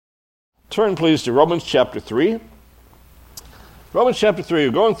Turn, please, to Romans chapter 3. Romans chapter 3,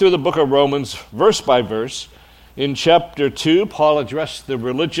 we're going through the book of Romans verse by verse. In chapter 2, Paul addressed the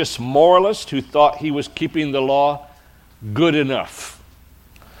religious moralist who thought he was keeping the law good enough.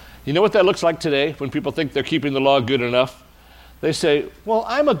 You know what that looks like today when people think they're keeping the law good enough? They say, well,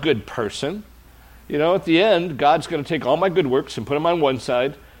 I'm a good person. You know, at the end, God's going to take all my good works and put them on one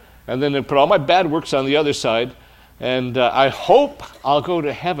side, and then put all my bad works on the other side, and I hope I'll go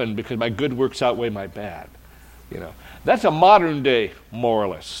to heaven because my good works outweigh my bad. You know, that's a modern day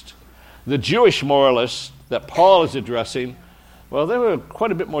moralist. The Jewish moralists that Paul is addressing, well, they were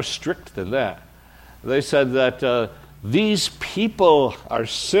quite a bit more strict than that. They said that these people are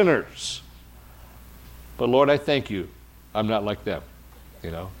sinners. But Lord, I thank you, I'm not like them.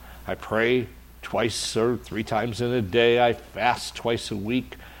 You know, I pray twice or 3 times in a day. I fast twice a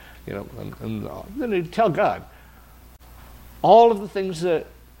week. You know, and then you tell God all of the things that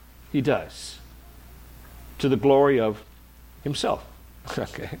he does to the glory of himself.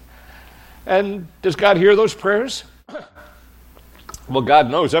 Okay. And does God hear those prayers? Well,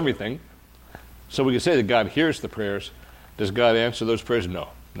 God knows everything. So we can say that God hears the prayers. Does God answer those prayers? No.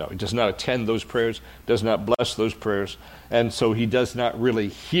 No, he does not attend those prayers, does not bless those prayers. And so he does not really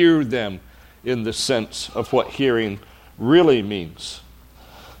hear them in the sense of what hearing really means.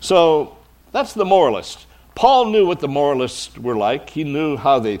 So that's the moralist. Paul knew what the moralists were like. He knew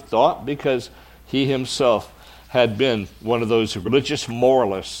how they thought because he himself had been one of those religious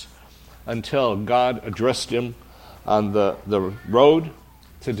moralists until God addressed him on the road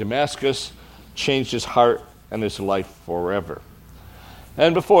to Damascus, changed his heart and his life forever.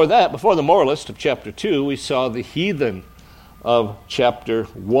 And before that, before the moralist of chapter 2, we saw the heathen of chapter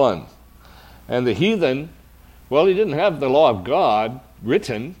 1. And the heathen, well, he didn't have the law of God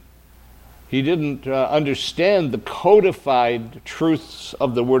written. He didn't understand the codified truths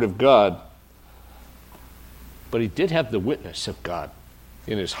of the Word of God. But he did have the witness of God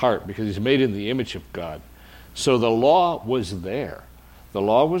in his heart because he's made in the image of God. So the law was there. The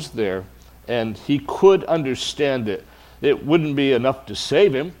law was there, and he could understand it. It wouldn't be enough to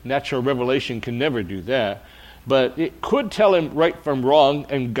save him. Natural revelation can never do that. But it could tell him right from wrong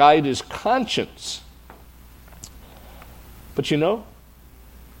and guide his conscience. But you know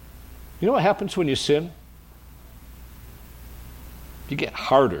what happens when you sin? You get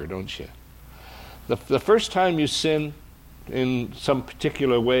harder, don't you? The first time you sin in some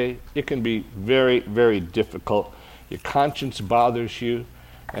particular way, it can be very, very difficult. Your conscience bothers you,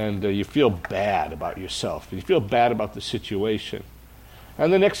 and you feel bad about yourself. You feel bad about the situation.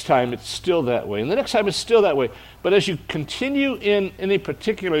 And the next time, it's still that way. And the next time, it's still that way. But as you continue in any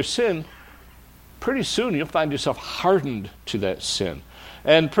particular sin, pretty soon you'll find yourself hardened to that sin.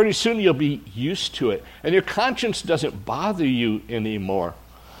 And pretty soon you'll be used to it. And your conscience doesn't bother you anymore.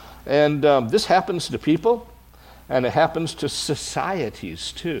 And this happens to people, and it happens to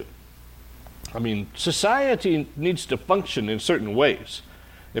societies too. I mean, society needs to function in certain ways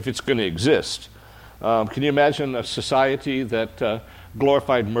if it's going to exist. Can you imagine a society that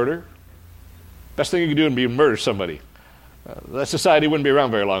glorified murder? Best thing you can do would be murder somebody. That society wouldn't be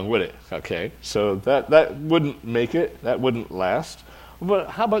around very long, would it? Okay, so that wouldn't make it. That wouldn't last.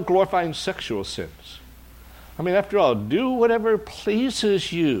 But how about glorifying sexual sins? I mean, after all, do whatever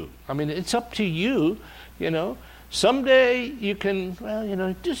pleases you. I mean, it's up to you, you know. Someday you can, well, you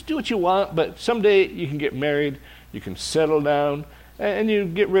know, just do what you want, but someday you can get married, you can settle down, and you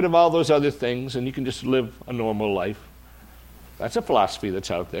get rid of all those other things, and you can just live a normal life. That's a philosophy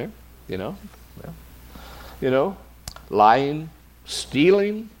that's out there, you know. Well, you know, lying,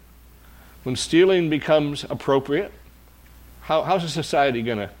 stealing. When stealing becomes appropriate, how's a society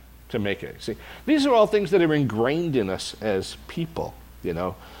going to make it? See, these are all things that are ingrained in us as people, you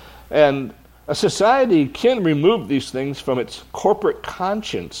know. And a society can remove these things from its corporate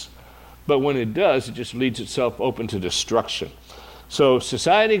conscience, but when it does, it just leads itself open to destruction. So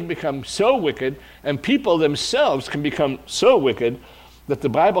society can become so wicked, and people themselves can become so wicked that the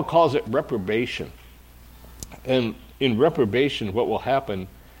Bible calls it reprobation. And in reprobation, what will happen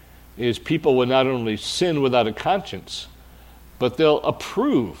is people will not only sin without a conscience, but they'll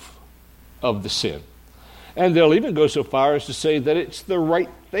approve of the sin. And they'll even go so far as to say that it's the right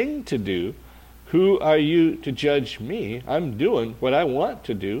thing to do. Who are you to judge me? I'm doing what I want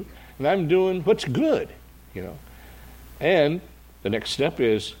to do, and I'm doing what's good, you know. And the next step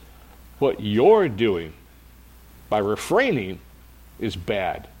is what you're doing by refraining is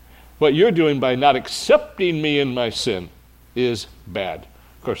bad. What you're doing by not accepting me in my sin is bad.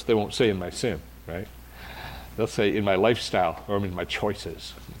 Of course, they won't say in my sin, right? They'll say in my lifestyle or in my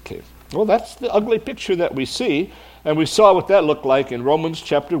choices. Okay. Well, that's the ugly picture that we see, and we saw what that looked like in Romans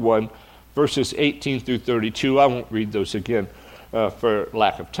chapter 1, verses 18 through 32. I won't read those again for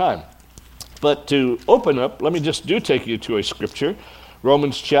lack of time. But to open up, let me just take you to a scripture,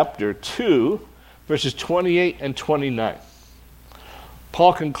 Romans chapter 2, verses 28 and 29.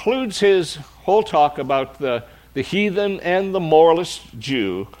 Paul concludes his whole talk about the heathen and the moralist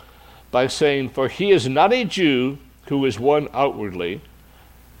Jew by saying, "For he is not a Jew who is one outwardly,"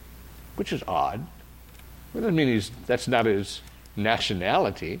 which is odd. It doesn't mean that's not his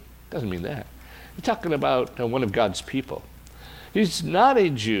nationality. It doesn't mean that. He's talking about one of God's people. He's not a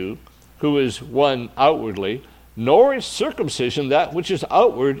Jew who is one outwardly, nor is circumcision that which is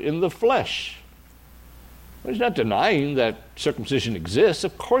outward in the flesh. Well, he's not denying that circumcision exists.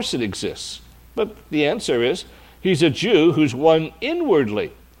 Of course it exists. But the answer is, he's a Jew who's one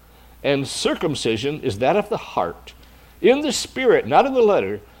inwardly. And circumcision is that of the heart, in the spirit, not in the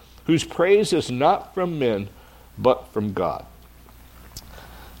letter, whose praise is not from men, but from God.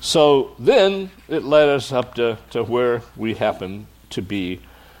 So then it led us up to where we happen to be.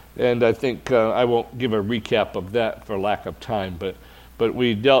 And I think I won't give a recap of that for lack of time, but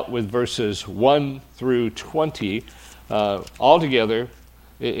we dealt with verses 1 through 20 all together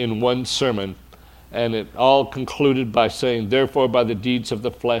in one sermon, and it all concluded by saying, "Therefore by the deeds of the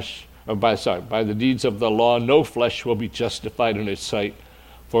flesh, by the deeds of the law, no flesh will be justified in its sight,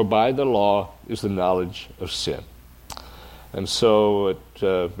 for by the law is the knowledge of sin." And so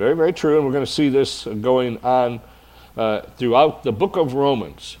it's very, very true, and we're going to see this going on throughout the book of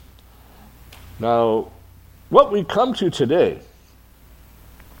Romans. Now, what we come to today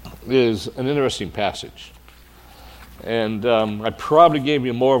is an interesting passage. And I probably gave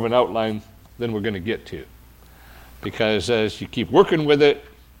you more of an outline than we're going to get to. Because as you keep working with it,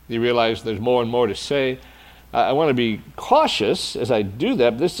 you realize there's more and more to say. I want to be cautious as I do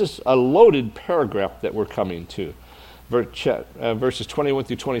that. This is a loaded paragraph that we're coming to. Verses 21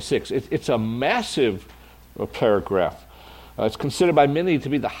 through 26. It's a massive paragraph. It's considered by many to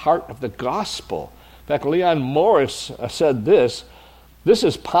be the heart of the gospel. In fact, Leon Morris said this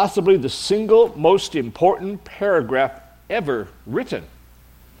is possibly the single most important paragraph ever written.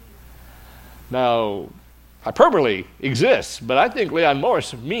 Now, hyperbole exists, but I think Leon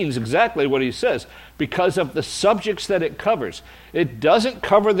Morris means exactly what he says because of the subjects that it covers. It doesn't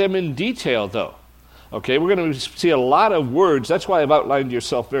cover them in detail, though. Okay, we're going to see a lot of words. That's why I've outlined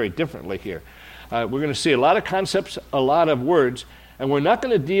yourself very differently here. We're going to see a lot of concepts, a lot of words, and we're not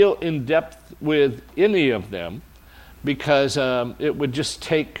going to deal in depth with any of them because it would just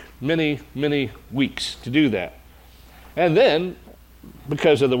take many, many weeks to do that. And then,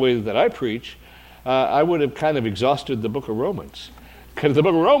 because of the way that I preach, I would have kind of exhausted the book of Romans because the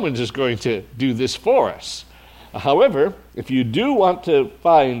book of Romans is going to do this for us. However, if you do want to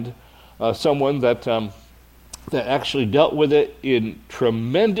find someone that actually dealt with it in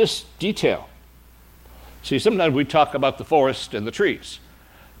tremendous detail. See, sometimes we talk about the forest and the trees,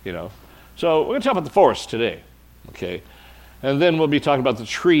 So we're going to talk about the forest today, okay? And then we'll be talking about the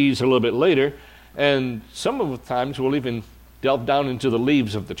trees a little bit later, and some of the times we'll even delve down into the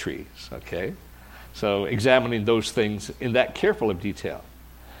leaves of the trees, okay? So examining those things in that careful of detail.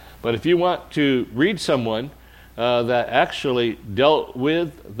 But if you want to read someone that actually dealt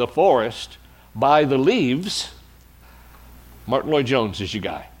with the forest by the leaves, Martin Lloyd-Jones is your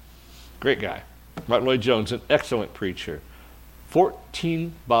guy. Great guy. Martin Lloyd-Jones, an excellent preacher.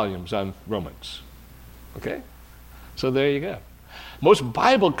 14 volumes on Romans. Okay? So there you go. Most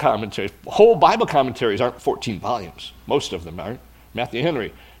Bible commentaries, whole Bible commentaries aren't 14 volumes. Most of them aren't. Matthew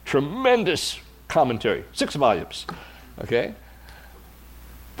Henry, tremendous commentary, 6 volumes. Okay?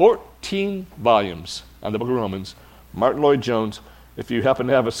 14 volumes on the book of Romans. Martin Lloyd-Jones. If you happen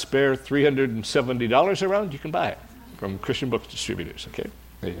to have a spare $370 around, you can buy it from Christian Book Distributors. Okay?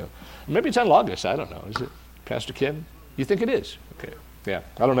 There you go. Maybe it's on Logos. I don't know. Is it, Pastor Ken? You think it is? Okay. Yeah.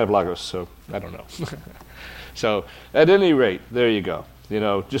 I don't have Logos, so I don't know. So, at any rate, there you go.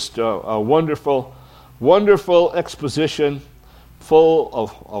 Just a wonderful, wonderful exposition full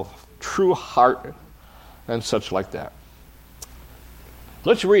of true heart and such like that.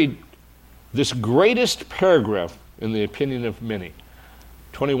 Let's read this greatest paragraph in the opinion of many,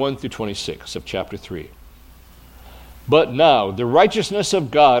 21 through 26 of chapter 3. But now the righteousness of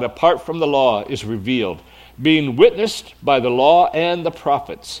God apart from the law is revealed, being witnessed by the law and the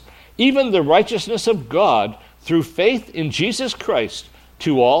prophets, even the righteousness of God through faith in Jesus Christ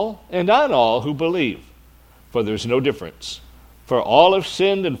to all and on all who believe. For there is no difference. For all have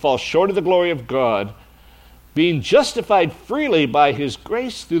sinned and fall short of the glory of God, being justified freely by his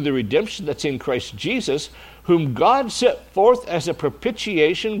grace through the redemption that's in Christ Jesus, whom God set forth as a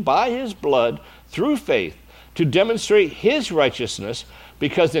propitiation by his blood through faith, to demonstrate his righteousness,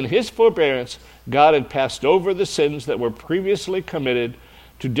 because in his forbearance, God had passed over the sins that were previously committed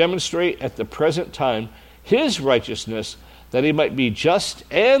to demonstrate at the present time his righteousness, that he might be just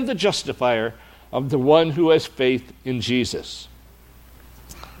and the justifier of the one who has faith in Jesus.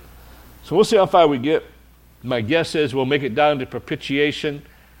 So we'll see how far we get. My guess is we'll make it down to propitiation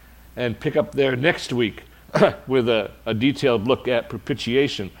and pick up there next week with a detailed look at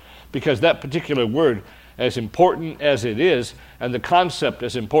propitiation, because that particular word, as important as it is, and the concept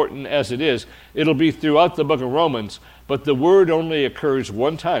as important as it is, it'll be throughout the book of Romans, but the word only occurs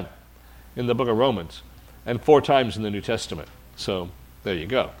one time in the book of Romans and 4 times in the New Testament. So there you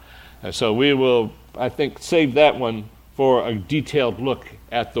go. And so we will, I think, save that one for a detailed look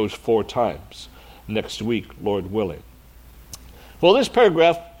at those 4 times next week, Lord willing. Well, this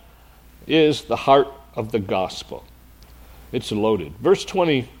paragraph is the heart of the gospel. It's loaded. Verse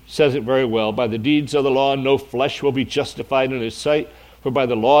 20 says it very well. By the deeds of the law, no flesh will be justified in his sight, for by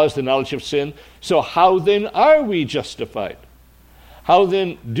the law is the knowledge of sin. So how then are we justified? How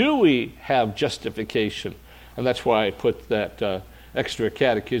then do we have justification? And that's why I put that extra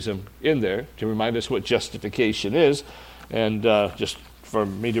catechism in there to remind us what justification is. And just for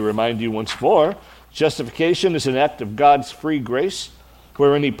me to remind you once more, justification is an act of God's free grace,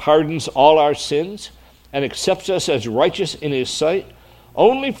 wherein he pardons all our sins and accepts us as righteous in his sight,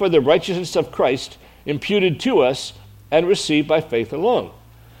 only for the righteousness of Christ imputed to us and received by faith alone.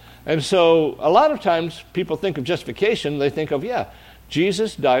 And so a lot of times people think of justification, they think of,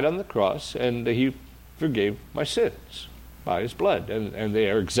 Jesus died on the cross and he forgave my sins by his blood. And they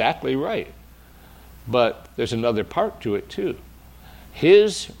are exactly right. But there's another part to it too.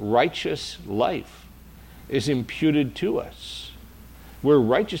 His righteous life is imputed to us. We're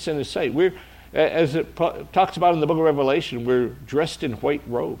righteous in his sight. We're, as it talks about in the book of Revelation, we're dressed in white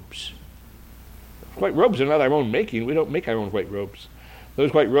robes. White robes are not our own making. We don't make our own white robes.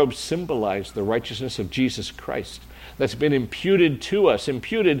 Those white robes symbolize the righteousness of Jesus Christ that's been imputed to us,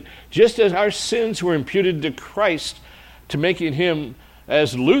 imputed just as our sins were imputed to Christ, to making him,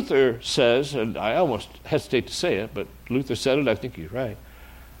 as Luther says, and I almost hesitate to say it, but Luther said it, I think he's right,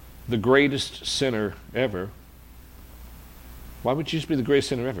 the greatest sinner ever. Why would Jesus be the greatest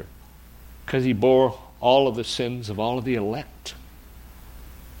sinner ever? Because he bore all of the sins of all of the elect.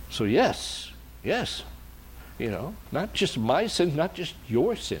 So yes, not just my sins, not just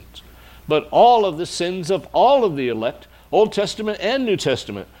your sins, but all of the sins of all of the elect, Old Testament and New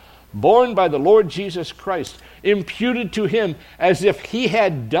Testament, borne by the Lord Jesus Christ, imputed to him as if he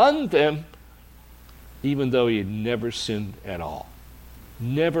had done them, even though he had never sinned at all.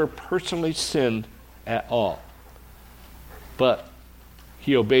 Never personally sinned at all. But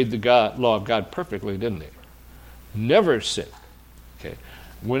he obeyed the law of God perfectly, didn't he? Never sinned. Okay.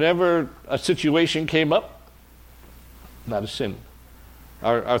 Whenever a situation came up, not a sin.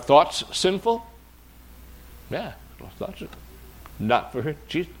 Are thoughts sinful? Yeah, thoughts are not for her.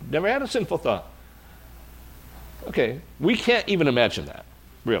 Jesus never had a sinful thought. Okay, we can't even imagine that,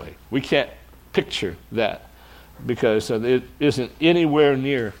 really. We can't picture that because it isn't anywhere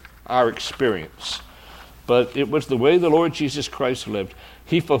near our experience. But it was the way the Lord Jesus Christ lived.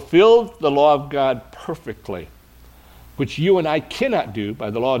 He fulfilled the law of God perfectly, which you and I cannot do.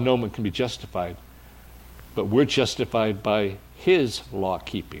 By the law, no one can be justified. But we're justified by his law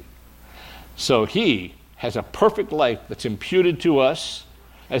keeping. So he has a perfect life that's imputed to us,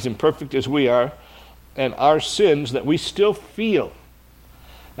 as imperfect as we are, and our sins that we still feel,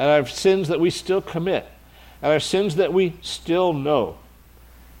 and our sins that we still commit, and our sins that we still know,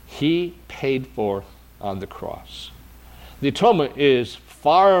 he paid for on the cross. The atonement is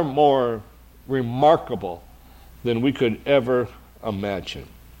far more remarkable than we could ever imagine.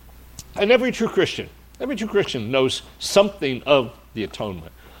 And every true Christian knows something of the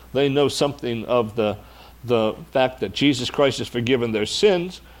atonement. They know something of the fact that Jesus Christ has forgiven their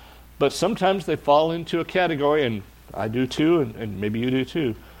sins, but sometimes they fall into a category, and I do too, and maybe you do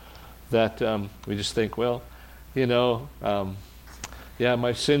too, that we just think, well,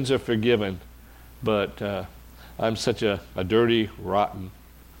 my sins are forgiven, but I'm such a dirty, rotten,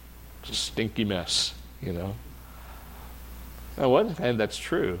 stinky mess, On one hand, that's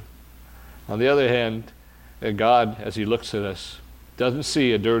true. On the other hand, God, as he looks at us, doesn't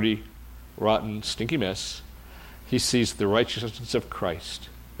see a dirty, rotten, stinky mess. He sees the righteousness of Christ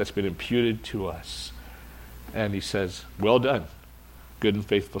that's been imputed to us. And he says, well done, good and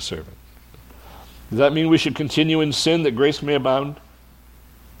faithful servant. Does that mean we should continue in sin that grace may abound?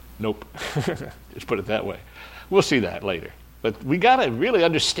 Nope. Just put it that way. We'll see that later. But we got to really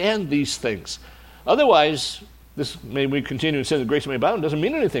understand these things. Otherwise, we continue in sin that grace may abound doesn't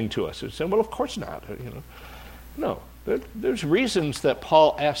mean anything to us. It's saying, well, of course not. No. There's reasons that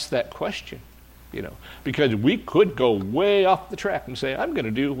Paul asked that question, because we could go way off the track and say, I'm going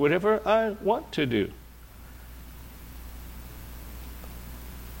to do whatever I want to do.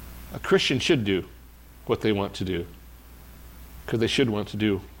 A Christian should do what they want to do, because they should want to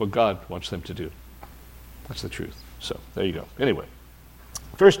do what God wants them to do. That's the truth. So, there you go. Anyway,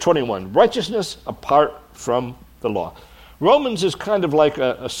 verse 21, righteousness apart from the law. Romans is kind of like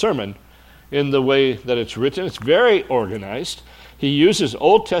a sermon in the way that it's written. It's very organized. He uses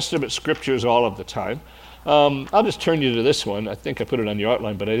Old Testament scriptures all of the time. I'll just turn you to this one. I think I put it on your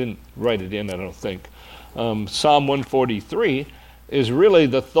outline, but I didn't write it in, I don't think. Psalm 143 is really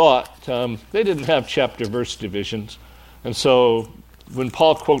the thought. They didn't have chapter-verse divisions, and so when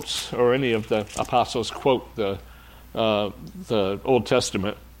Paul quotes, or any of the apostles quote the Old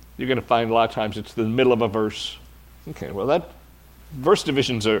Testament, you're going to find a lot of times it's the middle of a verse. Okay, well, that verse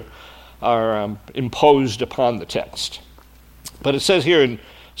divisions are imposed upon the text. But it says here in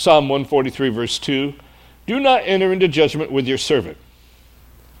Psalm 143, verse 2, do not enter into judgment with your servant.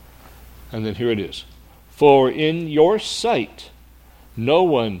 And then here it is. For in your sight no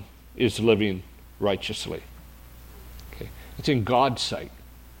one is living righteously. Okay, it's in God's sight.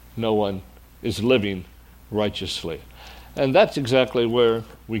 No one is living righteously. And that's exactly where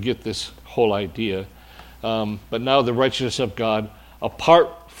we get this whole idea. But now the righteousness of God,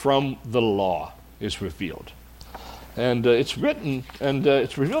 apart from the law, is revealed. And it's written, and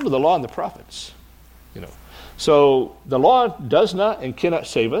it's revealed to the law and the prophets. So the law does not and cannot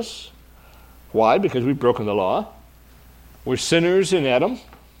save us. Why? Because we've broken the law. We're sinners in Adam.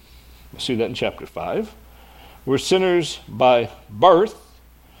 We'll see that in chapter 5. We're sinners by birth,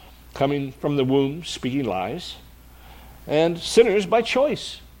 coming from the womb, speaking lies. And sinners by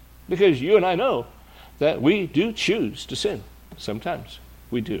choice, because you and I know that we do choose to sin. Sometimes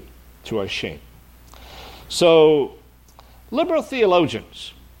we do, to our shame. So, liberal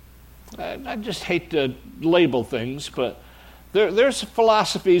theologians, I just hate to label things, but there's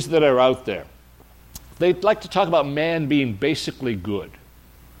philosophies that are out there. They like to talk about man being basically good.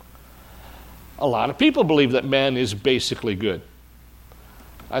 A lot of people believe that man is basically good.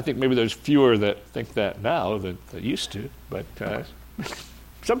 I think maybe there's fewer that think that now than used to, but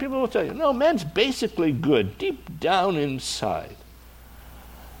some people will tell you, no, man's basically good, deep down inside.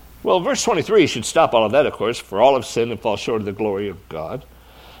 Well, verse 23 should stop all of that, of course, for all have sinned and fall short of the glory of God.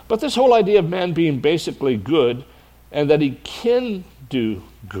 But this whole idea of man being basically good and that he can do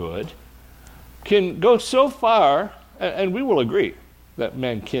good can go so far, and we will agree that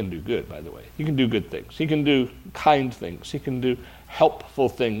man can do good, by the way. He can do good things. He can do kind things. He can do helpful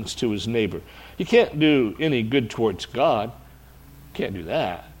things to his neighbor. He can't do any good towards God. Can't do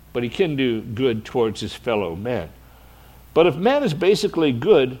that. But he can do good towards his fellow man. But if man is basically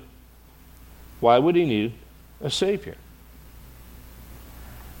good, why would he need a Savior?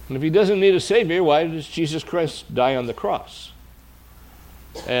 And if he doesn't need a Savior, why does Jesus Christ die on the cross?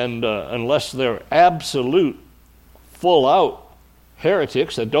 And unless they're absolute, full-out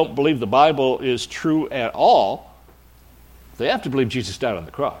heretics that don't believe the Bible is true at all, they have to believe Jesus died on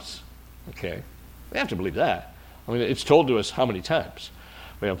the cross. Okay? They have to believe that. I mean, it's told to us how many times?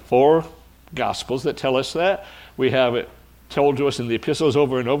 We have 4 Gospels that tell us that. We have it told to us in the epistles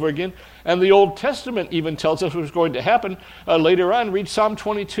over and over again. And the Old Testament even tells us what's going to happen later on. Read Psalm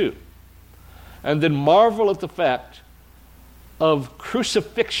 22. And then marvel at the fact of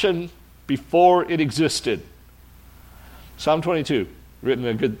crucifixion before it existed. Psalm 22, written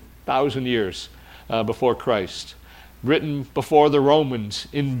a good 1,000 years before Christ. Written before the Romans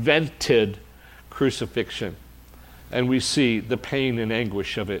invented crucifixion. And we see the pain and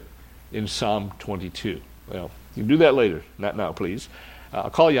anguish of it in Psalm 22. Well, you can do that later, not now, please. I'll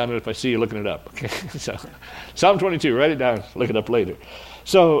call you on it if I see you looking it up. Okay? So, Psalm 22, write it down, look it up later.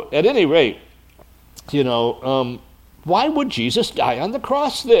 So, at any rate, why would Jesus die on the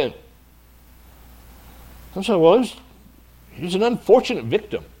cross then? I'm saying, well, he was an unfortunate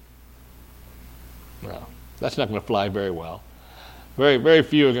victim. Well, that's not going to fly very well. Very, very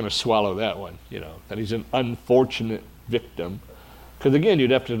few are going to swallow that one, that he's an unfortunate victim. Because again,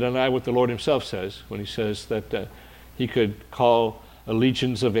 you'd have to deny what the Lord himself says when he says that he could call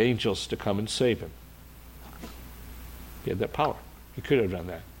legions of angels to come and save him. He had that power. He could have done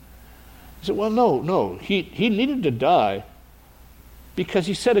that. He said, well, no. He needed to die because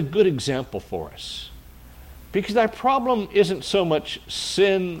he set a good example for us. Because our problem isn't so much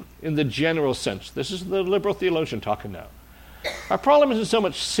sin in the general sense. This is the liberal theologian talking now. Our problem isn't so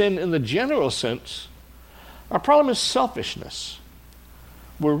much sin in the general sense. Our problem is selfishness.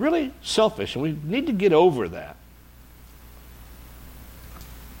 We're really selfish, and we need to get over that.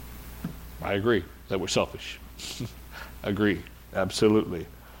 I agree that we're selfish. Agree, absolutely.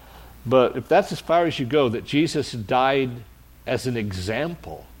 But if that's as far as you go, that Jesus died as an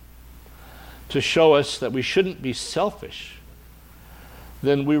example to show us that we shouldn't be selfish,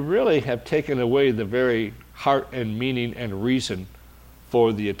 then we really have taken away the very heart and meaning and reason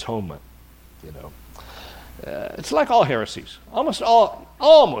for the atonement. You know, it's like all heresies, almost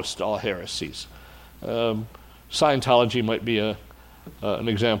all heresies. Scientology might be an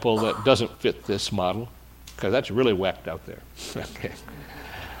example that doesn't fit this model, because that's really whacked out there. Okay.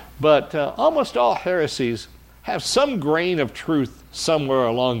 But almost all heresies have some grain of truth somewhere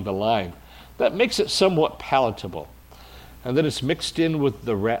along the line that makes it somewhat palatable. And then it's mixed in with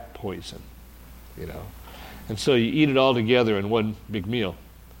the rat poison, you know. And so you eat it all together in one big meal.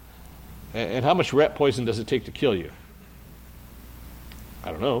 And how much rat poison does it take to kill you?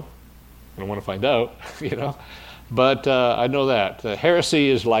 I don't know. I don't want to find out, you know. But I know that. Heresy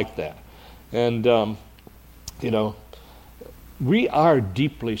is like that. And, you know, we are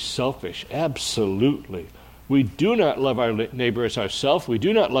deeply selfish, absolutely. We do not love our neighbor as ourselves. We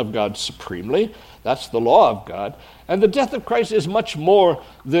do not love God supremely. That's the law of God. And the death of Christ is much more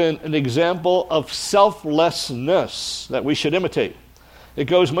than an example of selflessness that we should imitate. It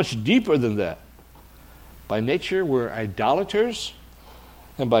goes much deeper than that. By nature, we're idolaters,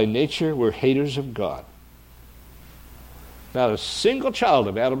 and by nature, we're haters of God. Not a single child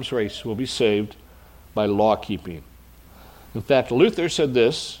of Adam's race will be saved by law keeping. In fact, Luther said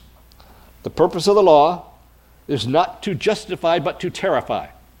this: the purpose of the law is not to justify, but to terrify.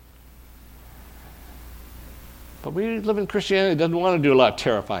 But we live in Christianity that doesn't want to do a lot of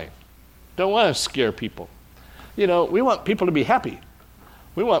terrifying. Don't want to scare people. You know, we want people to be happy.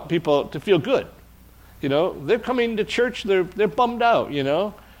 We want people to feel good. You know, they're coming to church, they're bummed out, you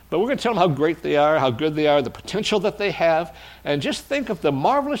know. But we're going to tell them how great they are, how good they are, the potential that they have, and just think of the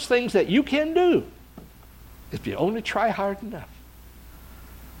marvelous things that you can do if you only try hard enough.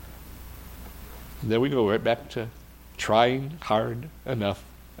 And there we go, right back to trying hard enough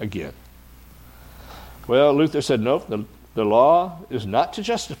again. Well, Luther said, no, the law is not to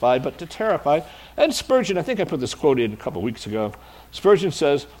justify, but to terrify. And Spurgeon, I think I put this quote in a couple weeks ago. Spurgeon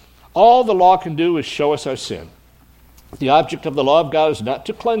says, all the law can do is show us our sin. The object of the law of God is not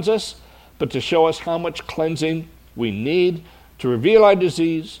to cleanse us, but to show us how much cleansing we need, to reveal our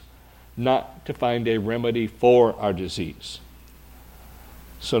disease, not to find a remedy for our disease.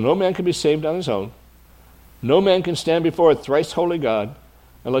 So no man can be saved on his own. No man can stand before a thrice holy God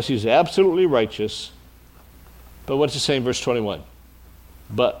unless he's absolutely righteous. But what's it say in verse 21?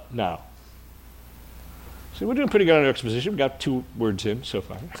 But now. See, we're doing pretty good on our exposition. We've got 2 words in so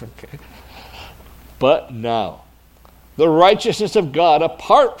far. Okay. But now, the righteousness of God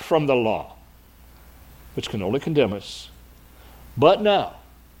apart from the law, which can only condemn us. But now,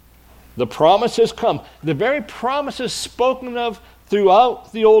 the promise has come. The very promises spoken of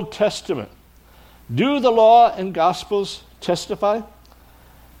throughout the Old Testament. Do the law and Gospels testify?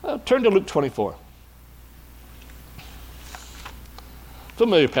 Turn to Luke 24.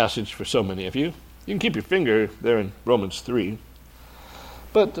 Familiar passage for so many of you. You can keep your finger there in Romans 3.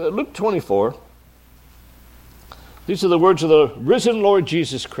 But Luke 24, these are the words of the risen Lord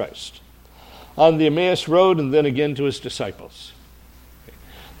Jesus Christ on the Emmaus Road and then again to his disciples.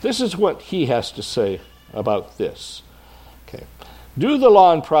 This is what he has to say about this. Okay. Do the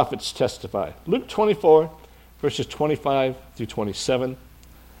law and prophets testify? Luke 24, verses 25 through 27.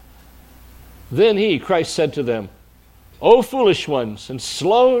 Then he, Christ, said to them, O foolish ones, and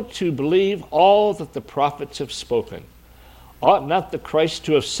slow to believe all that the prophets have spoken. Ought not the Christ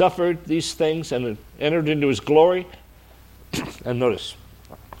to have suffered these things and entered into his glory? And notice,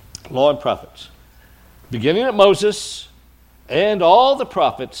 law and prophets. Beginning at Moses and all the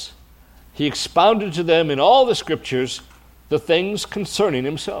prophets, he expounded to them in all the scriptures the things concerning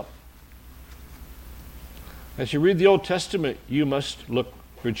himself. As you read the Old Testament, you must look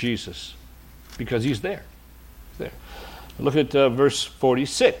for Jesus, because he's there. He's there. Look at verse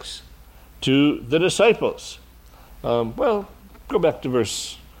 46. To the disciples. Go back to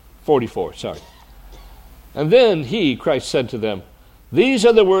verse 44, sorry. And then he, Christ, said to them, These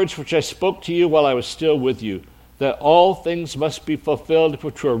are the words which I spoke to you while I was still with you, that all things must be fulfilled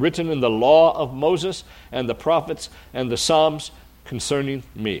which were written in the law of Moses and the prophets and the Psalms concerning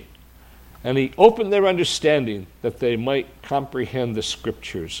me. And he opened their understanding that they might comprehend the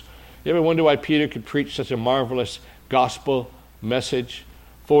scriptures. You ever wonder why Peter could preach such a marvelous gospel message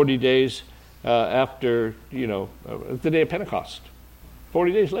 40 days after, the day of Pentecost?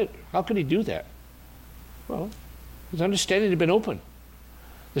 40 days later. How could he do that? Well, his understanding had been open.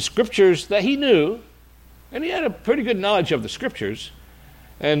 The scriptures that he knew, and he had a pretty good knowledge of the scriptures,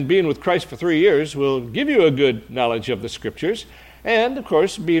 And being with Christ for 3 years will give you a good knowledge of the Scriptures. And, of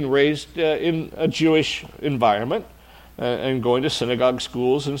course, being raised in a Jewish environment and going to synagogue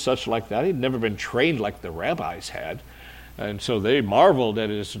schools and such like that. He'd never been trained like the rabbis had. And so they marveled at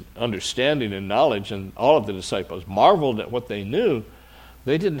his understanding and knowledge, and all of the disciples marveled at what they knew.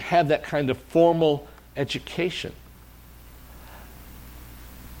 They didn't have that kind of formal education.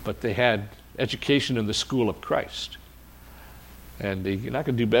 But they had education in the school of Christ. And you're not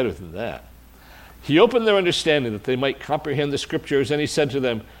going to do better than that. He opened their understanding that they might comprehend the Scriptures, and he said to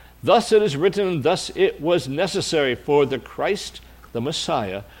them, "Thus it is written, and thus it was necessary for the Christ, the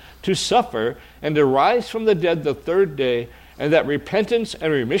Messiah, to suffer and to rise from the dead the third day, and that repentance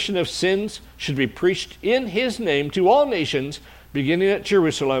and remission of sins should be preached in his name to all nations, beginning at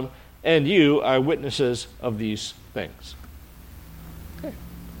Jerusalem, and you are witnesses of these things." Okay.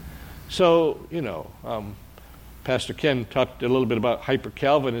 So, Pastor Ken talked a little bit about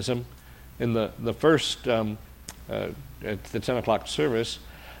hyper-Calvinism in the first, at the 10 o'clock service.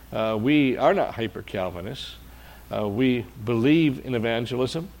 We are not hyper-Calvinists. We believe in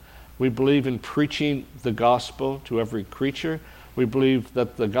evangelism. We believe in preaching the gospel to every creature. We believe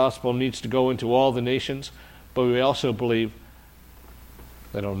that the gospel needs to go into all the nations, but we also believe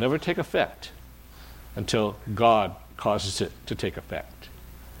that it'll never take effect until God causes it to take effect.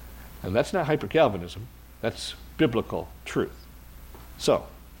 And that's not hyper-Calvinism. That's biblical truth. So,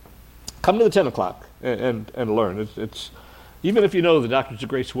 come to the 10 o'clock and learn. It's even if you know the doctrines of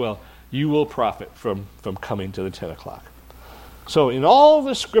grace well, you will profit from coming to the 10 o'clock. So in all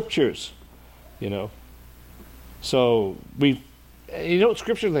the Scriptures, so you know what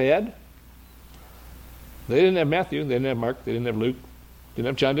Scripture they had? They didn't have Matthew, they didn't have Mark, they didn't have Luke, didn't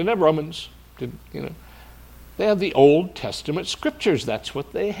have John, didn't have Romans. They had the Old Testament Scriptures. That's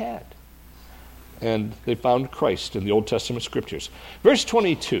what they had. And they found Christ in the Old Testament Scriptures. Verse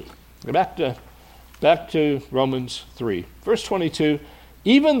 22, back to Romans 3. Verse 22,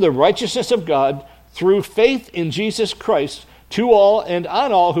 "Even the righteousness of God through faith in Jesus Christ to all and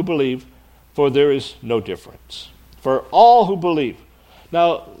on all who believe, for there is no difference." For all who believe.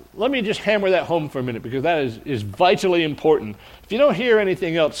 Now, let me just hammer that home for a minute, because that is vitally important. If you don't hear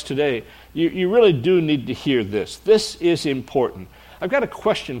anything else today, you really do need to hear this. This is important. I've got a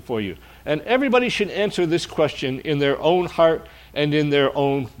question for you, and everybody should answer this question in their own heart and in their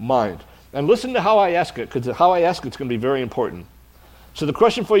own mind. And listen to how I ask it, because how I ask it is going to be very important. So the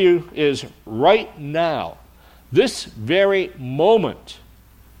question for you is, right now, this very moment,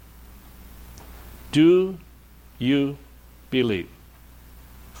 do you believe?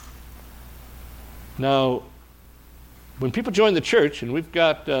 Now, when people join the church, and we've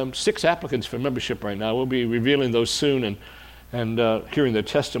got 6 applicants for membership right now, we'll be revealing those soon and hearing their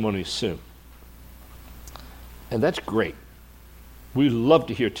testimonies soon. And that's great. We love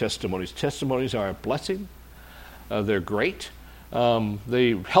to hear testimonies. Testimonies are a blessing. They're great.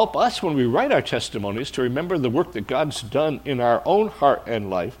 They help us when we write our testimonies to remember the work that God's done in our own heart and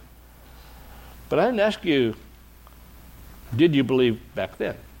life. But I didn't ask you, did you believe back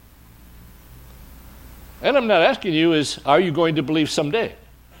then? And I'm not asking you are you going to believe someday?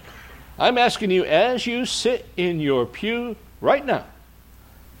 I'm asking you, as you sit in your pew right now,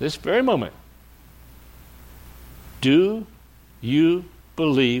 this very moment, do you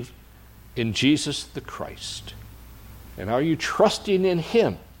believe in Jesus the Christ? And are you trusting in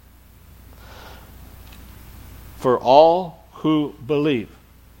him? For all who believe.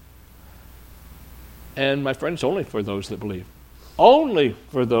 And my friends, only for those that believe. Only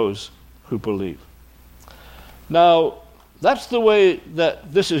for those who believe. Now, that's the way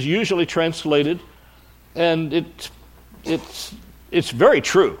that this is usually translated, and it's very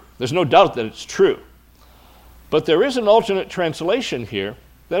true. There's no doubt that it's true. But there is an alternate translation here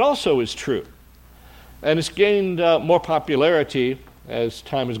that also is true. And it's gained more popularity as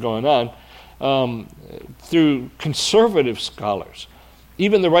time has gone on through conservative scholars.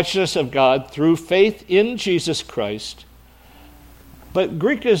 Even the righteousness of God through faith in Jesus Christ. But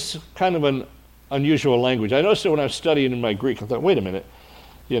Greek is kind of an unusual language. I noticed that when I was studying in my Greek, I thought, wait a minute,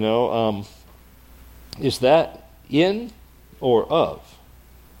 is that in or of?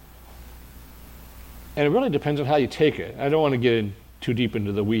 And it really depends on how you take it. I don't want to get in too deep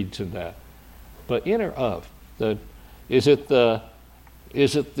into the weeds in that. But in or of? Is it the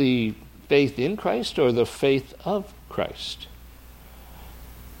faith in Christ or the faith of Christ?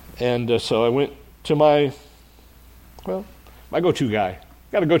 And so I went to my go-to guy.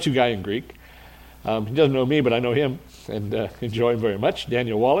 Got a go-to guy in Greek. He doesn't know me, but I know him and enjoy him very much.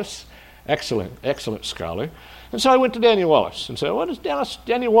 Daniel Wallace, excellent scholar. And so I went to Daniel Wallace and said, what is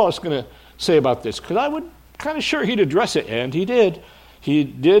Daniel Wallace going to say about this? Because I was kind of sure he'd address it, and he did. he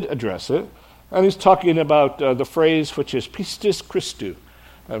did address it, and he's talking about the phrase which is pistis Christou.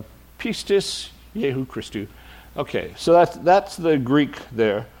 Pistis Jehu Christou. Okay, so that's the Greek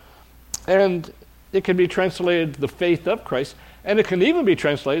there. And it can be translated the faith of Christ, and it can even be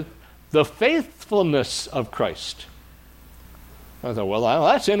translated the faithfulness of Christ. I thought, well,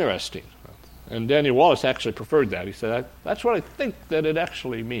 that's interesting. And Daniel Wallace actually preferred that. He said, that's what I think that it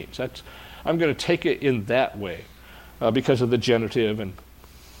actually means. I'm going to take it in that way because of the genitive. And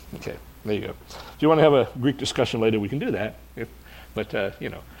okay, there you go. If you want to have a Greek discussion later, we can do that.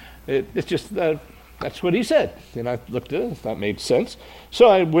 It's just that's what he said. And I looked at it, that made sense. So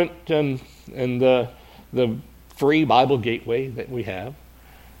I went and the free Bible Gateway that we have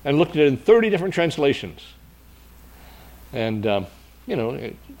and looked at it in 30 different translations. And,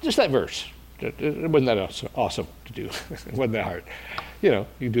 just that verse. It wasn't that awesome to do. It wasn't that hard. You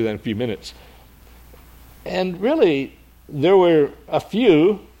can do that in a few minutes. And really, there were a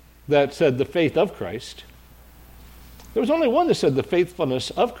few that said the faith of Christ. There was only one that said the faithfulness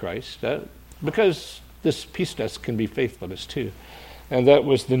of Christ, because this pistis can be faithfulness too. And that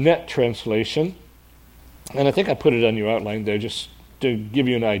was the Net translation. And I think I put it on your outline there just to give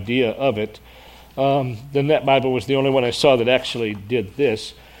you an idea of it. The Net Bible was the only one I saw that actually did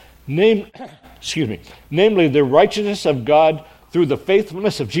this. Namely, the righteousness of God through the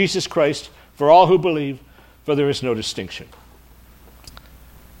faithfulness of Jesus Christ for all who believe, for there is no distinction.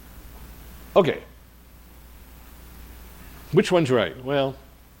 Okay. Which one's right? Well,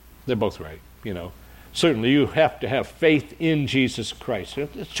 they're both right, Certainly you have to have faith in Jesus Christ.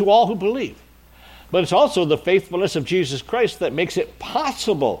 It's to all who believe. But it's also the faithfulness of Jesus Christ that makes it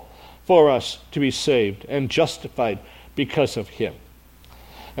possible for us to be saved and justified because of him.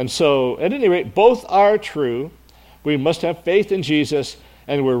 And so, at any rate, both are true. We must have faith in Jesus,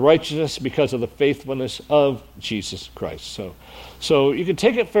 and we're righteous because of the faithfulness of Jesus Christ. So you can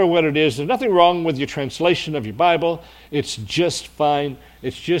take it for what it is. There's nothing wrong with your translation of your Bible. It's just fine.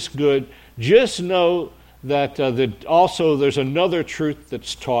 It's just good. Just know that also there's another truth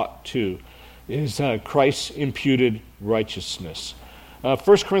that's taught too, is Christ's imputed righteousness. 1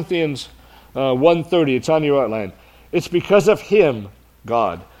 Corinthians 1:30, it's on your outline. It's because of him,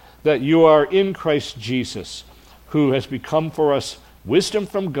 God, that you are in Christ Jesus, who has become for us wisdom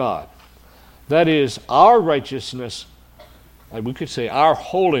from God. That is our righteousness, we could say our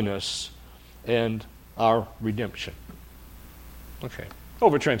holiness, and our redemption. Okay.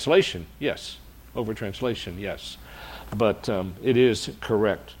 Over translation, yes. But it is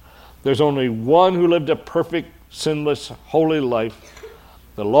correct. There's only one who lived a perfect, sinless, holy life.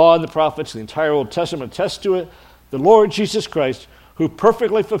 The law and the prophets, the entire Old Testament attest to it. The Lord Jesus Christ, who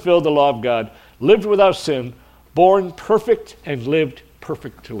perfectly fulfilled the law of God, lived without sin, born perfect, and lived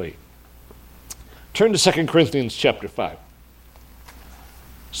perfectly. Turn to 2 Corinthians chapter 5.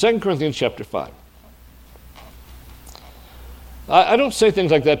 2 Corinthians chapter 5. I don't say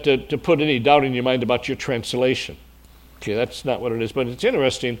things like that to put any doubt in your mind about your translation. Okay, that's not what it is. But it's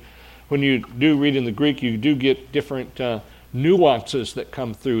interesting, when you do read in the Greek, you do get different nuances that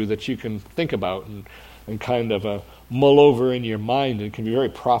come through that you can think about and kind of mull over in your mind, and it can be very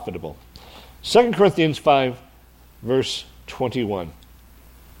profitable. 2 Corinthians 5, verse 21.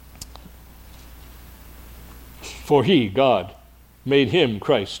 For he, God, made him,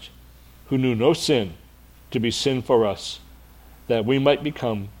 Christ, who knew no sin, to be sin for us, that we might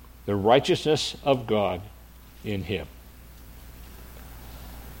become the righteousness of God in him.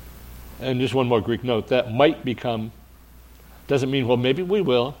 And just one more Greek note, that might become doesn't mean, well, maybe we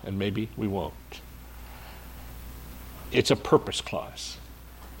will and maybe we won't. It's a purpose clause.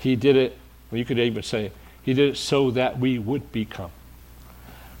 He did it, well, you could even say, he did it so that we would become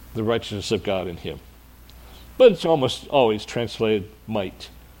the righteousness of God in him. But it's almost always translated might.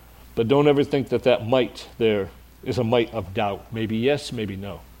 But don't ever think that might there is a might of doubt. Maybe yes, maybe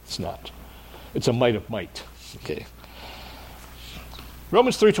no. It's not. It's a might of might. Okay.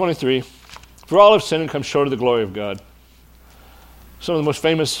 Romans 3:23. For all have sinned and come short of the glory of God. Some of the most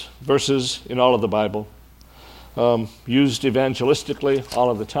famous verses in all of the Bible. Used evangelistically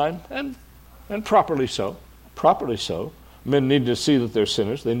all of the time, and properly so. Properly so. Men need to see that they're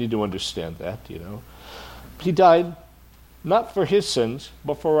sinners. They need to understand that, He died not for his sins,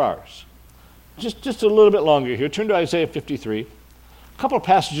 but for ours. Just a little bit longer here. Turn to Isaiah 53. A couple of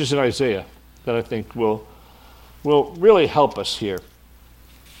passages in Isaiah that I think will really help us here.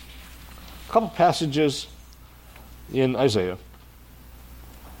 A couple passages in Isaiah.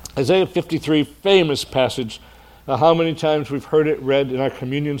 Isaiah 53, famous passage. How many times we've heard it read in our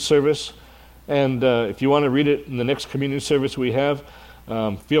communion service. And if you want to read it in the next communion service we have,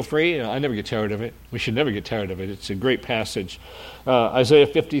 Feel free. I never get tired of it. We should never get tired of it. It's a great passage. Isaiah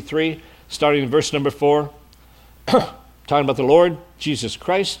 53, starting in verse number 4, talking about the Lord Jesus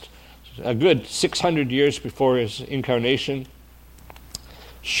Christ, a good 600 years before his incarnation.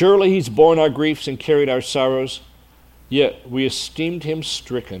 Surely he's borne our griefs and carried our sorrows, yet we esteemed him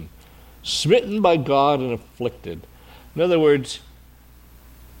stricken, smitten by God and afflicted. In other words,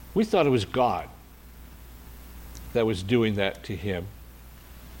 we thought it was God that was doing that to him.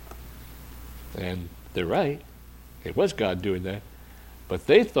 And they're right. It was God doing that. But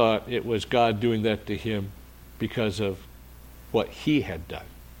they thought it was God doing that to him because of what he had done.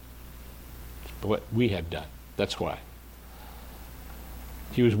 What we had done. That's why.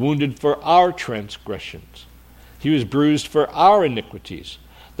 He was wounded for our transgressions. He was bruised for our iniquities.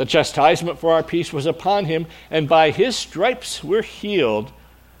 The chastisement for our peace was upon him, and by his stripes we're healed.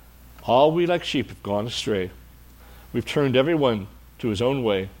 All we like sheep have gone astray. We've turned everyone to his own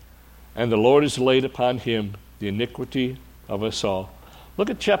way, and the Lord has laid upon him the iniquity of us all. Look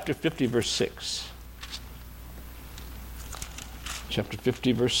at chapter 50, verse 6. Chapter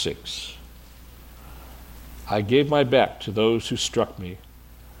 50, verse 6. I gave my back to those who struck me,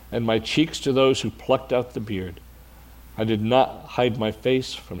 and my cheeks to those who plucked out the beard. I did not hide my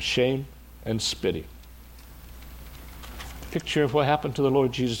face from shame and spitting. Picture of what happened to the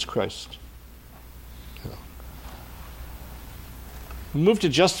Lord Jesus Christ. We move to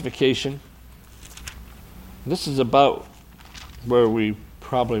justification. This is about where we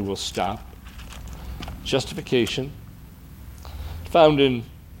probably will stop. Justification, found in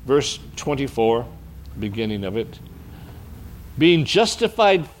verse 24, beginning of it. Being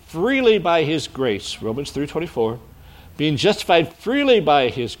justified freely by his grace, Romans 3:24, being justified freely by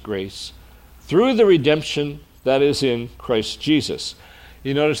his grace through the redemption that is in Christ Jesus.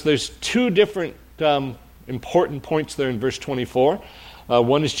 You notice there's two different important points there in verse 24.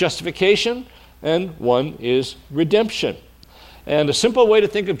 One is justification, and one is redemption. And a simple way to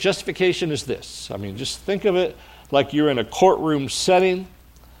think of justification is this. I mean, just think of it like you're in a courtroom setting,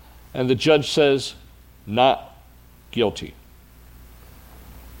 and the judge says, not guilty.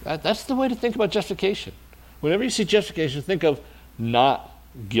 That's the way to think about justification. Whenever you see justification, think of not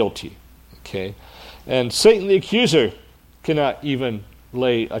guilty. Okay? And Satan the accuser cannot even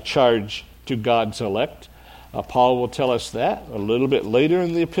lay a charge to God's elect. Paul will tell us that a little bit later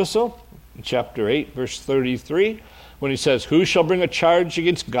in the epistle, in chapter 8, verse 33, when he says, who shall bring a charge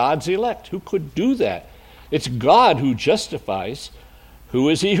against God's elect? Who could do that? It's God who justifies. Who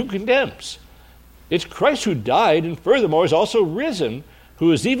is he who condemns? It's Christ who died and furthermore is also risen,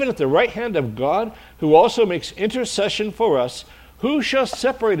 who is even at the right hand of God, who also makes intercession for us. Who shall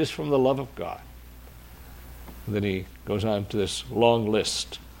separate us from the love of God? And then he goes on to this long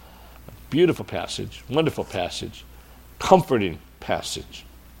list. Beautiful passage, wonderful passage, comforting passage.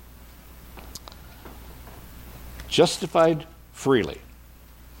 Justified freely.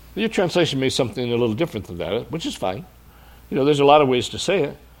 Your translation may something a little different than that, which is fine. You know, there's a lot of ways to say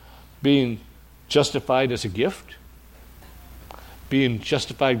it. Being justified as a gift, being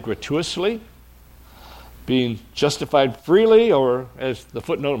justified gratuitously, being justified freely, or as the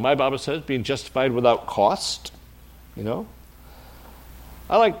footnote in my Bible says, being justified without cost. You know,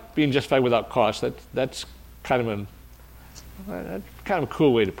 I like being justified without cost. That's kind of a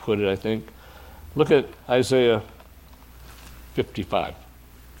cool way to put it, I think. Look at Isaiah 55.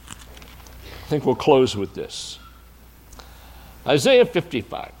 I think we'll close with this. Isaiah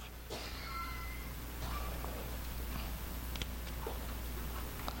 55.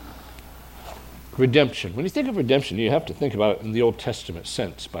 Redemption. When you think of redemption, you have to think about it in the Old Testament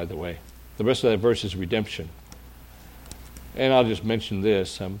sense, by the way. The rest of that verse is redemption. And I'll just mention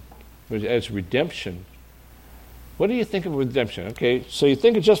this. As redemption, what do you think of redemption? Okay, so you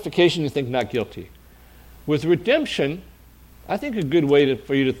think of justification, you think not guilty. With redemption, I think a good way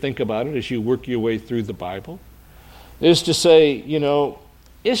for you to think about it as you work your way through the Bible is to say, you know,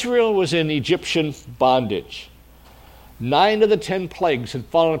 Israel was in Egyptian bondage. 9 of the 10 plagues had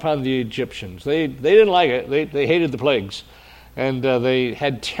fallen upon the Egyptians. They didn't like it. They hated the plagues. And they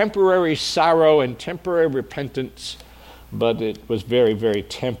had temporary sorrow and temporary repentance, but it was very, very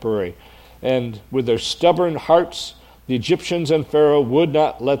temporary. And with their stubborn hearts, the Egyptians and Pharaoh would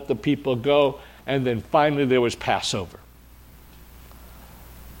not let the people go. And then finally there was Passover.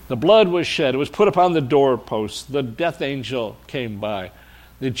 The blood was shed. It was put upon the doorposts. The death angel came by.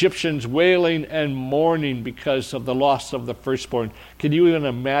 The Egyptians wailing and mourning because of the loss of the firstborn. Can you even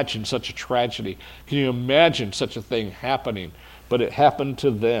imagine such a tragedy? Can you imagine such a thing happening? But it happened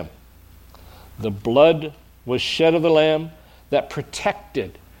to them. The blood was shed of the lamb that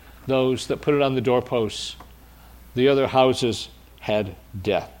protected those that put it on the doorposts. The other houses had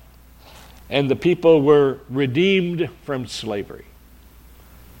death. And the people were redeemed from slavery.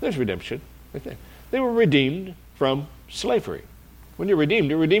 There's redemption right there. They were redeemed from slavery. When you're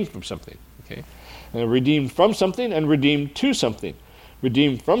redeemed from something. Okay? And redeemed from something and redeemed to something.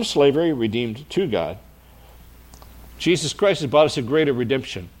 Redeemed from slavery, redeemed to God. Jesus Christ has brought us a greater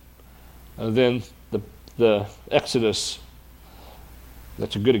redemption than the Exodus.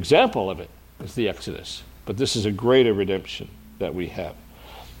 That's a good example of it, is the Exodus. But this is a greater redemption that we have.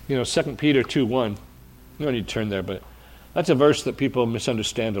 2 Peter 2:1, you don't need to turn there, but that's a verse that people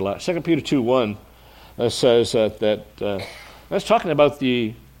misunderstand a lot. 2 Peter 2:1 says that that's talking about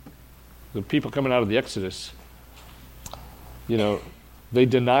the people coming out of the Exodus. They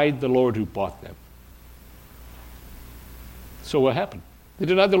denied the Lord who bought them. So what happened? They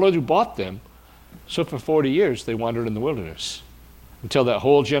denied the Lord who bought them, so for 40 years they wandered in the wilderness until that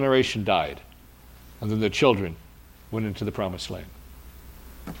whole generation died, and then their children went into the promised land.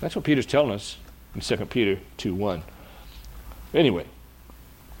 That's what Peter's telling us in 2 Peter 2:1. Anyway,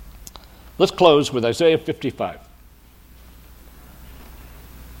 let's close with Isaiah 55.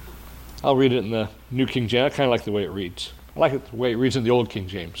 I'll read it in the New King James. I kind of like the way it reads. I like it the way it reads in the Old King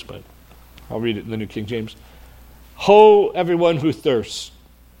James, but I'll read it in the New King James. Ho, everyone who thirsts,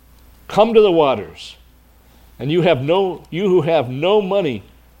 come to the waters, and you who have no money,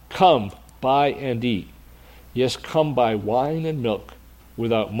 come, buy and eat. Yes, come buy wine and milk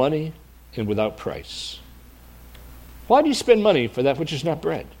without money and without price. Why do you spend money for that which is not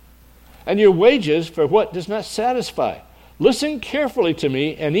bread, and your wages for what does not satisfy? Listen carefully to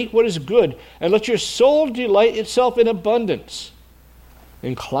me and eat what is good, and let your soul delight itself in abundance.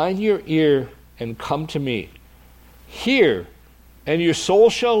 Incline your ear and come to me. Hear, and your soul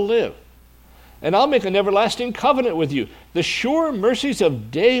shall live. And I'll make an everlasting covenant with you, the sure mercies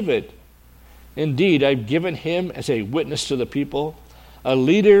of David. Indeed, I've given him as a witness to the people, a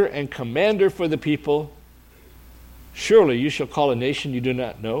leader and commander for the people. Surely you shall call a nation you do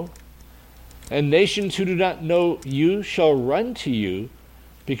not know, and nations who do not know you shall run to you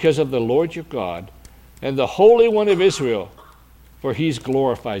because of the Lord your God and the Holy One of Israel, for he's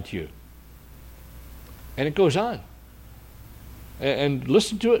glorified you. And it goes on. And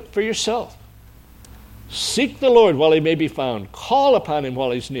listen to it for yourself. Seek the Lord while he may be found. Call upon him while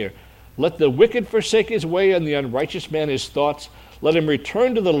he's near. Let the wicked forsake his way and the unrighteous man his thoughts. Let him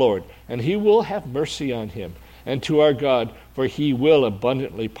return to the Lord, and he will have mercy on him, and to our God, for he will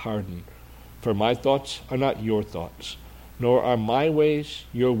abundantly pardon. For my thoughts are not your thoughts, nor are my ways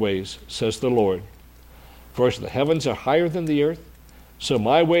your ways, says the Lord. For as the heavens are higher than the earth, so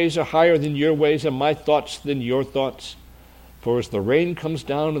my ways are higher than your ways, and my thoughts than your thoughts. For as the rain comes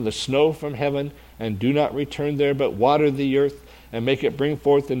down and the snow from heaven, and do not return there, but water the earth, and make it bring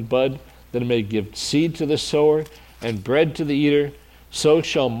forth and bud, that it may give seed to the sower, and bread to the eater, so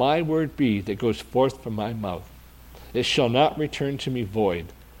shall my word be that goes forth from my mouth. It shall not return to me void,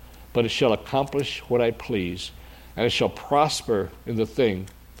 but it shall accomplish what I please, and it shall prosper in the thing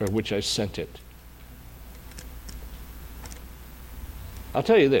for which I sent it. I'll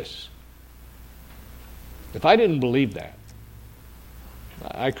tell you this. If I didn't believe that,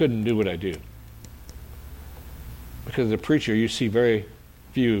 I couldn't do what I do. Because as a preacher, you see very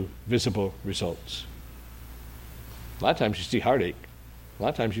few visible results. A lot of times you see heartache. A lot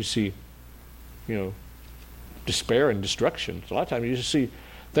of times you see, despair and destruction. A lot of times you just see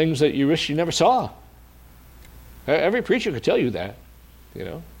things that you wish you never saw. Every preacher could tell you that,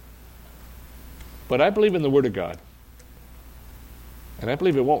 But I believe in the Word of God. And I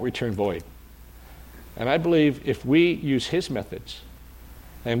believe it won't return void. And I believe if we use his methods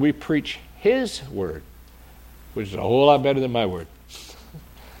and we preach his word, which is a whole lot better than my word,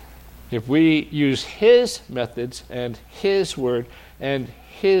 if we use his methods and his word and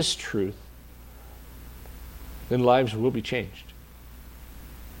his truth, then lives will be changed.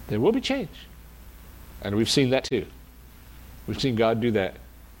 They will be changed. And we've seen that too. We've seen God do that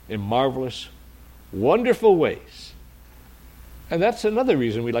in marvelous, wonderful ways. And that's another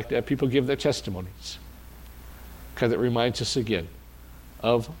reason we like to have people give their testimonies. Because it reminds us again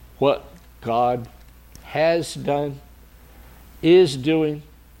of what God has done, is doing,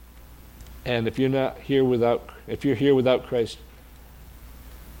 and if you're here without Christ,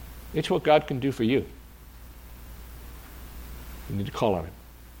 it's what God can do for you. You need to call on him.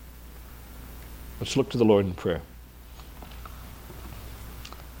 Let's look to the Lord in prayer.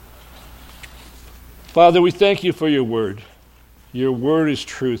 Father, we thank you for your word. Your word is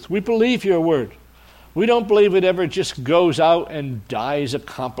truth. We believe your word. We don't believe it ever just goes out and dies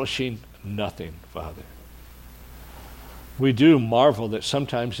accomplishing nothing, Father. We do marvel that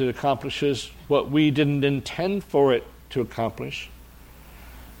sometimes it accomplishes what we didn't intend for it to accomplish.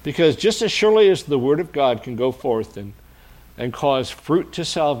 Because just as surely as the Word of God can go forth and cause fruit to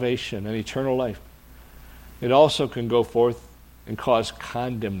salvation and eternal life, it also can go forth and cause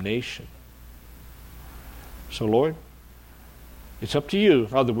condemnation. So, Lord, it's up to you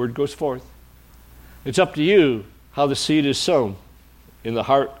how the Word goes forth. It's up to you how the seed is sown in the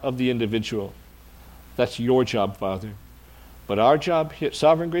heart of the individual. That's your job, Father. But our job here at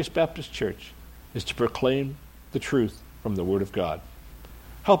Sovereign Grace Baptist Church is to proclaim the truth from the Word of God.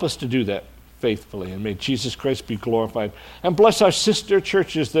 Help us to do that faithfully, and may Jesus Christ be glorified. And bless our sister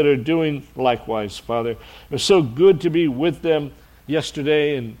churches that are doing likewise, Father. It was so good to be with them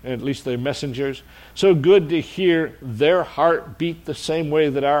yesterday, and at least their messengers. So good to hear their heart beat the same way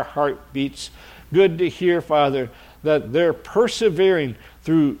that our heart beats. Good to hear, Father, that they're persevering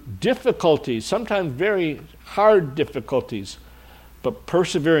through difficulties, sometimes very hard difficulties, but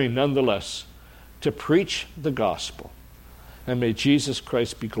persevering nonetheless to preach the gospel. And may Jesus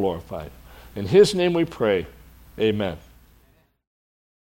Christ be glorified. In His name we pray. Amen.